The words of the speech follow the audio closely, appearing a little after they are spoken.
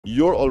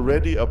You're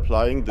already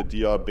applying the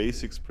DR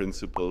Basics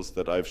principles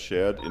that I've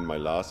shared in my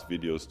last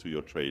videos to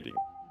your trading.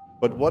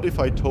 But what if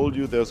I told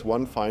you there's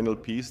one final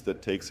piece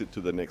that takes it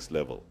to the next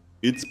level?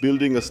 It's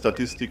building a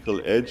statistical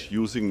edge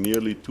using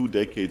nearly 2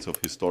 decades of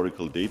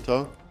historical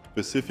data,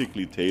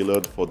 specifically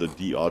tailored for the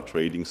DR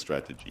trading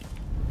strategy.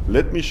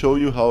 Let me show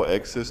you how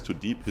access to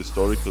deep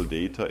historical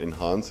data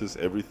enhances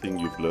everything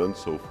you've learned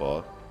so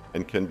far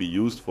and can be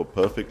used for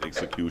perfect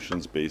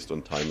executions based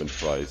on time and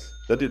price,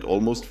 that it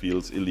almost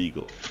feels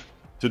illegal.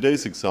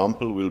 Today's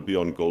example will be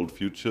on gold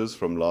futures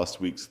from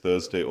last week's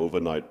Thursday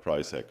overnight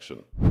price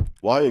action.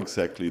 Why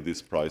exactly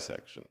this price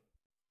action?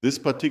 This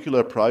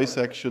particular price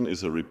action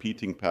is a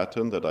repeating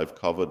pattern that I've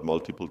covered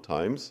multiple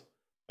times,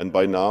 and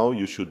by now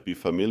you should be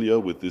familiar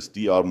with this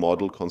DR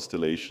model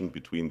constellation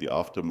between the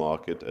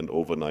aftermarket and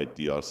overnight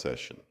DR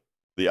session.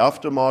 The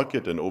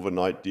aftermarket and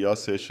overnight DR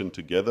session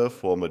together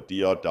form a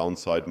DR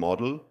downside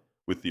model,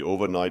 with the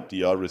overnight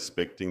DR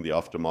respecting the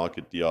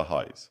aftermarket DR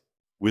highs.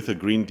 With a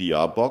green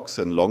DR box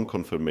and long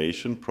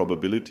confirmation,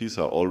 probabilities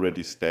are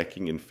already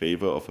stacking in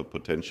favor of a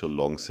potential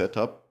long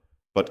setup,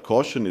 but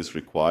caution is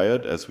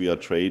required as we are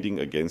trading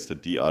against a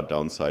DR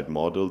downside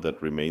model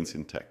that remains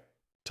intact.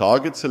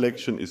 Target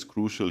selection is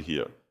crucial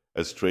here,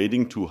 as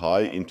trading too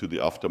high into the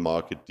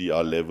aftermarket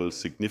DR level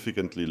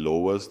significantly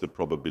lowers the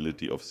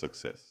probability of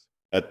success.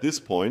 At this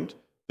point,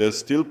 there's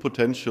still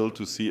potential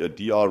to see a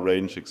DR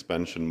range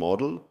expansion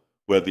model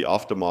where the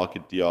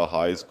aftermarket DR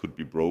highs could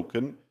be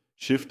broken,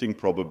 shifting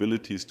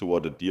probabilities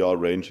toward a DR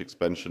range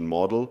expansion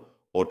model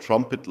or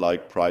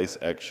trumpet-like price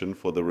action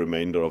for the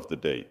remainder of the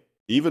day.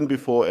 Even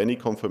before any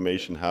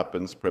confirmation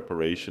happens,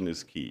 preparation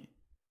is key.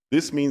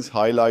 This means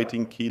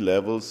highlighting key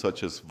levels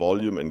such as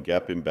volume and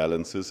gap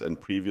imbalances and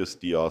previous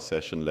DR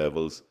session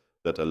levels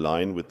that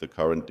align with the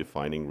current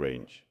defining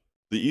range.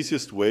 The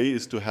easiest way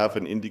is to have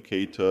an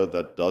indicator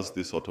that does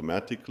this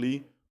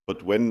automatically,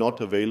 but when not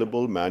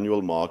available,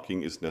 manual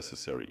marking is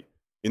necessary.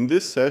 In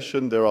this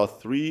session, there are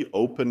 3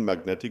 open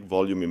magnetic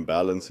volume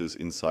imbalances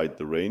inside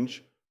the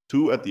range,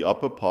 2 at the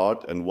upper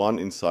part and 1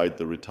 inside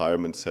the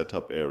retirement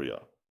setup area.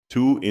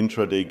 2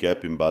 intraday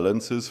gap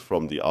imbalances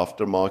from the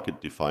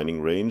aftermarket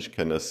defining range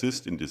can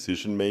assist in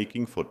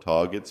decision-making for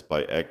targets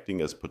by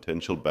acting as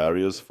potential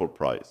barriers for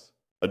price.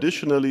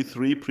 Additionally,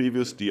 3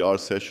 previous DR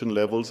session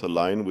levels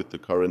align with the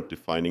current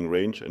defining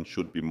range and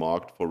should be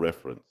marked for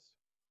reference.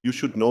 You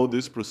should know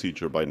this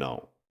procedure by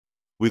now.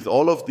 With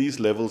all of these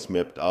levels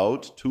mapped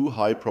out, 2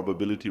 high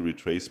probability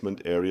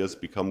retracement areas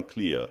become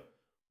clear,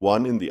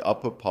 one in the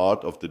upper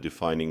part of the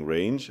defining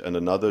range and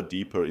another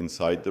deeper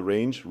inside the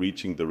range,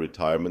 reaching the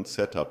retirement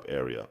setup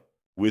area.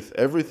 With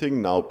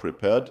everything now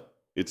prepared,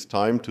 it's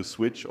time to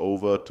switch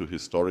over to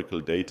historical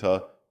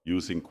data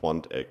using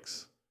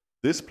QuantX.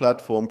 This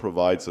platform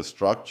provides a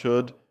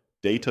structured,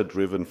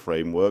 data-driven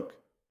framework,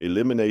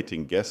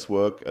 eliminating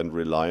guesswork and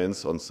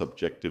reliance on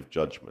subjective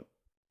judgment.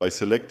 By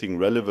selecting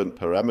relevant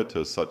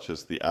parameters such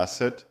as the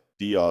asset,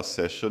 DR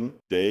session,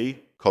 day,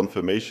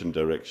 confirmation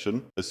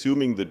direction,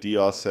 assuming the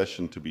DR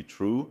session to be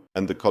true,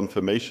 and the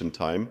confirmation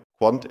time,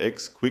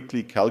 QuantX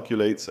quickly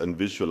calculates and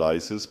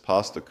visualizes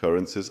past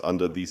occurrences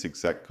under these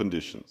exact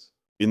conditions.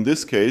 In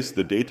this case,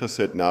 the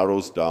dataset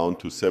narrows down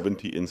to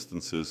 70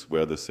 instances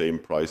where the same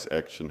price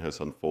action has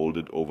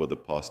unfolded over the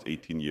past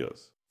 18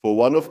 years. For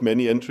one of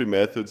many entry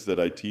methods that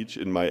I teach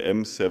in my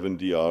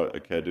M7DR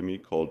Academy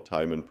called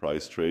Time and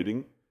Price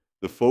Trading,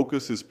 the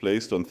focus is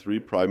placed on 3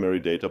 primary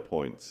data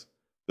points: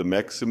 the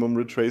maximum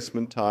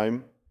retracement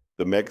time,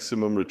 the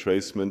maximum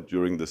retracement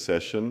during the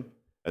session,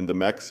 and the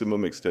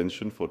maximum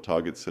extension for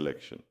target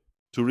selection.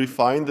 To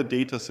refine the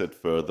dataset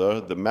further,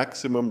 the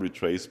maximum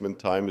retracement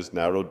time is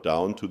narrowed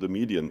down to the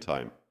median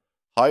time,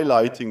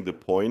 highlighting the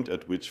point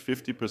at which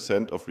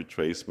 50% of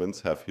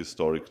retracements have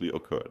historically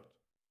occurred.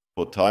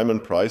 For time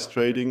and price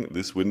trading,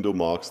 this window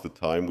marks the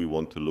time we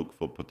want to look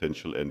for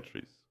potential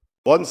entries.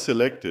 Once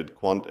selected,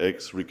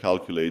 QuantX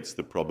recalculates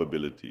the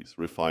probabilities,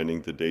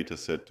 refining the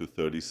dataset to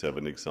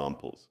 37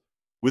 examples.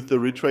 With the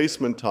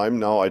retracement time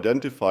now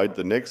identified,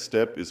 the next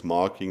step is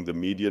marking the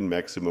median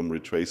maximum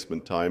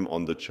retracement time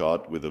on the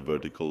chart with a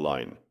vertical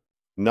line.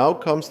 Now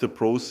comes the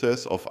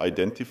process of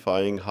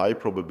identifying high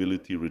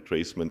probability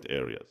retracement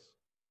areas.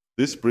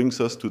 This brings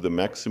us to the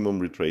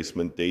maximum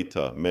retracement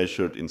data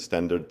measured in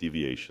standard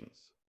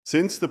deviations.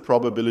 Since the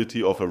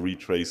probability of a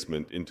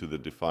retracement into the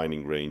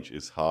defining range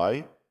is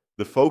high,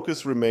 the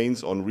focus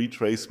remains on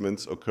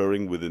retracements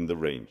occurring within the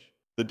range.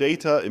 The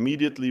data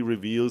immediately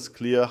reveals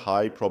clear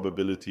high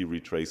probability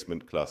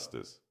retracement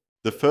clusters.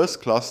 The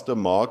first cluster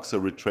marks a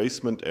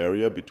retracement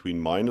area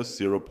between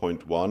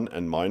 -0.1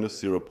 and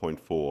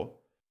 -0.4.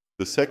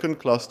 The second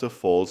cluster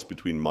falls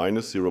between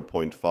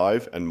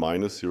 -0.5 and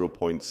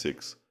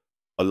 -0.6,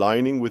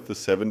 aligning with the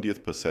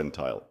 70th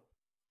percentile.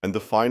 And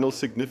the final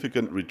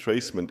significant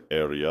retracement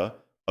area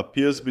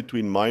appears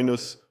between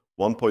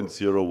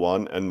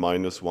 -1.01 and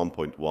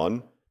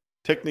 -1.1,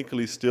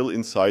 technically still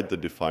inside the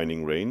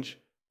defining range,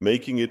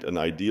 making it an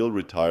ideal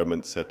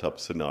retirement setup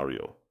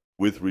scenario.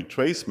 With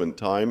retracement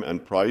time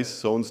and price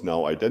zones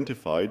now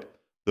identified,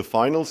 The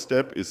final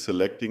step is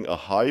selecting a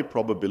high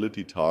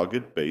probability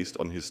target based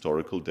on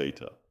historical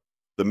data.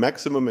 The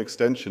maximum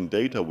extension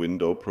data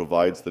window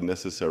provides the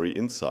necessary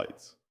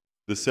insights.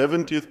 The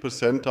 70th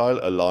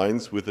percentile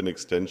aligns with an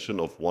extension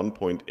of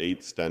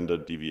 1.8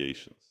 standard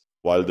deviations,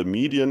 while the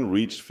median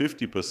reached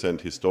 50%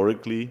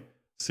 historically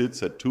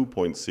sits at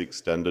 2.6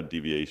 standard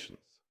deviations.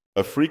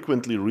 A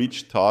frequently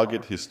reached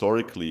target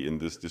historically in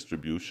this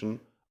distribution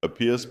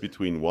appears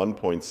between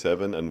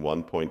 1.7 and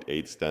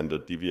 1.8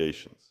 standard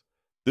deviations.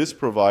 This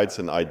provides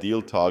an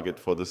ideal target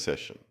for the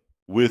session.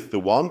 With the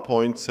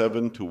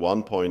 1.7 to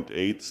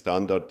 1.8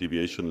 standard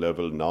deviation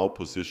level now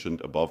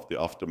positioned above the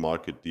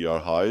aftermarket DR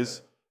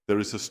highs, there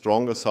is a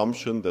strong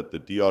assumption that the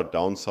DR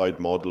downside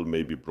model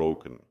may be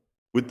broken.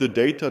 With the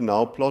data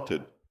now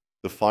plotted,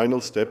 the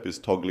final step is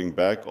toggling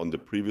back on the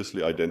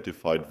previously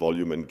identified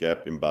volume and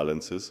gap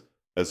imbalances,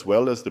 as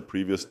well as the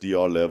previous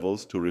DR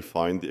levels to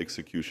refine the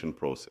execution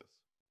process.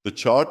 The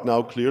chart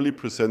now clearly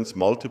presents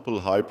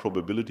multiple high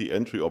probability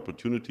entry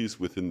opportunities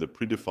within the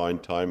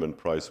predefined time and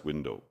price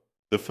window.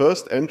 The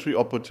first entry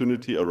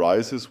opportunity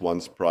arises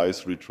once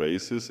price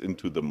retraces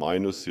into the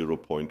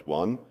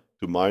 -0.1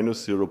 to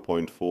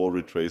 -0.4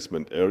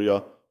 retracement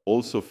area,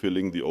 also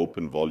filling the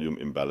open volume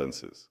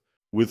imbalances.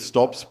 With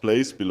stops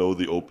placed below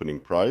the opening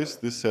price,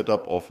 this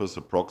setup offers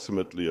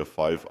approximately a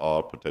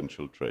 5-hour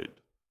potential trade.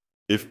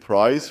 If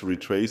price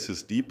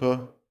retraces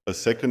deeper, a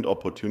second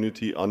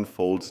opportunity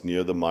unfolds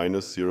near the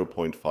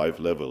 -0.5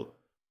 level,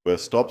 where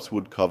stops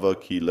would cover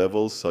key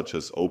levels such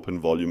as open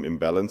volume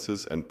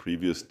imbalances and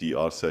previous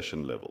DR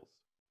session levels.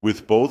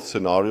 With both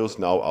scenarios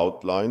now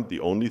outlined,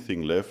 the only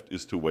thing left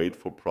is to wait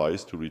for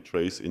price to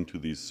retrace into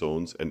these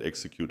zones and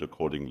execute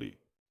accordingly.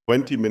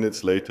 20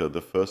 minutes later,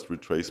 the first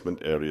retracement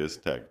area is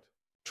tagged.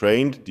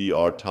 Trained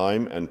DR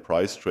time and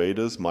price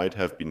traders might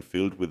have been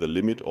filled with a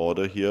limit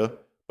order here,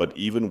 but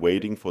even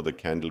waiting for the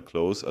candle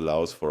close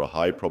allows for a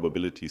high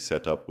probability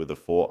setup with a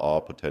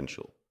 4-hour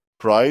potential.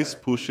 Price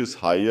pushes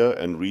higher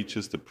and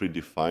reaches the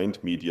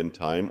predefined median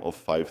time of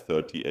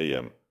 5:30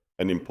 a.m.,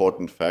 an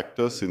important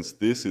factor since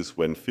this is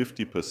when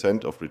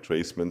 50% of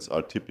retracements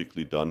are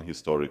typically done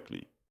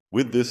historically.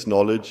 With this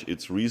knowledge,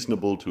 it's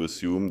reasonable to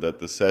assume that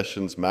the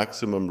session's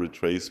maximum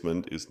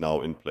retracement is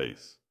now in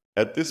place.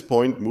 At this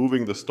point,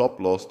 moving the stop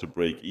loss to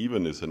break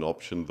even is an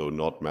option, though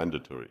not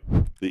mandatory.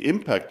 The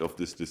impact of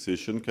this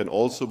decision can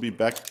also be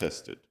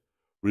backtested,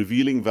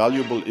 revealing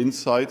valuable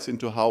insights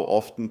into how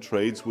often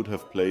trades would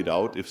have played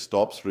out if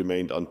stops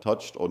remained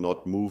untouched or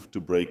not moved to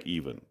break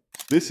even.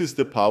 This is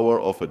the power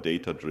of a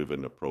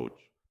data-driven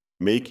approach,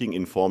 making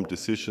informed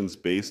decisions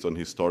based on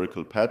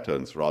historical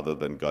patterns rather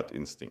than gut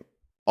instinct.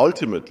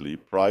 Ultimately,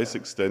 price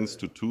extends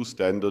to 2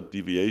 standard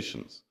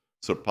deviations,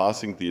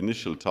 surpassing the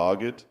initial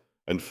target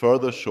and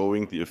further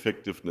showing the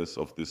effectiveness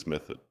of this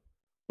method.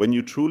 When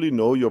you truly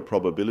know your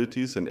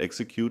probabilities and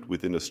execute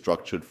within a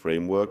structured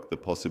framework, the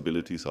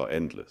possibilities are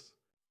endless.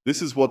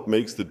 This is what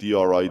makes the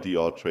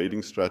DR-IDR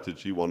trading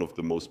strategy one of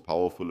the most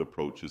powerful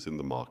approaches in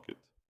the market.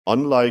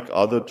 Unlike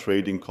other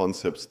trading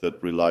concepts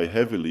that rely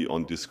heavily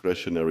on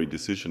discretionary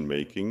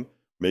decision-making,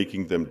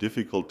 making them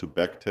difficult to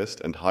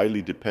backtest and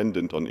highly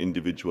dependent on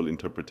individual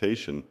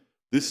interpretation,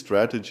 this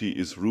strategy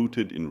is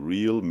rooted in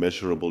real,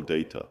 measurable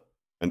data.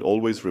 And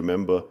always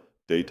remember,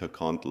 data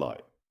can't lie.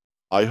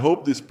 I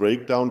hope this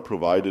breakdown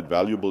provided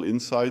valuable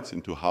insights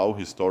into how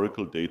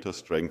historical data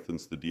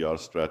strengthens the DR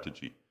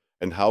strategy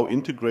and how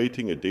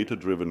integrating a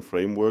data-driven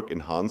framework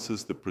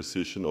enhances the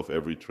precision of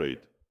every trade.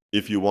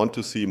 If you want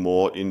to see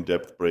more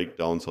in-depth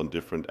breakdowns on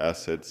different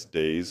assets,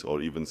 days,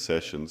 or even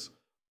sessions,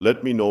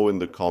 let me know in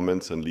the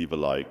comments and leave a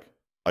like.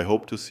 I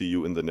hope to see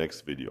you in the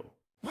next video.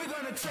 We're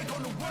gonna take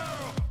on the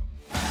world.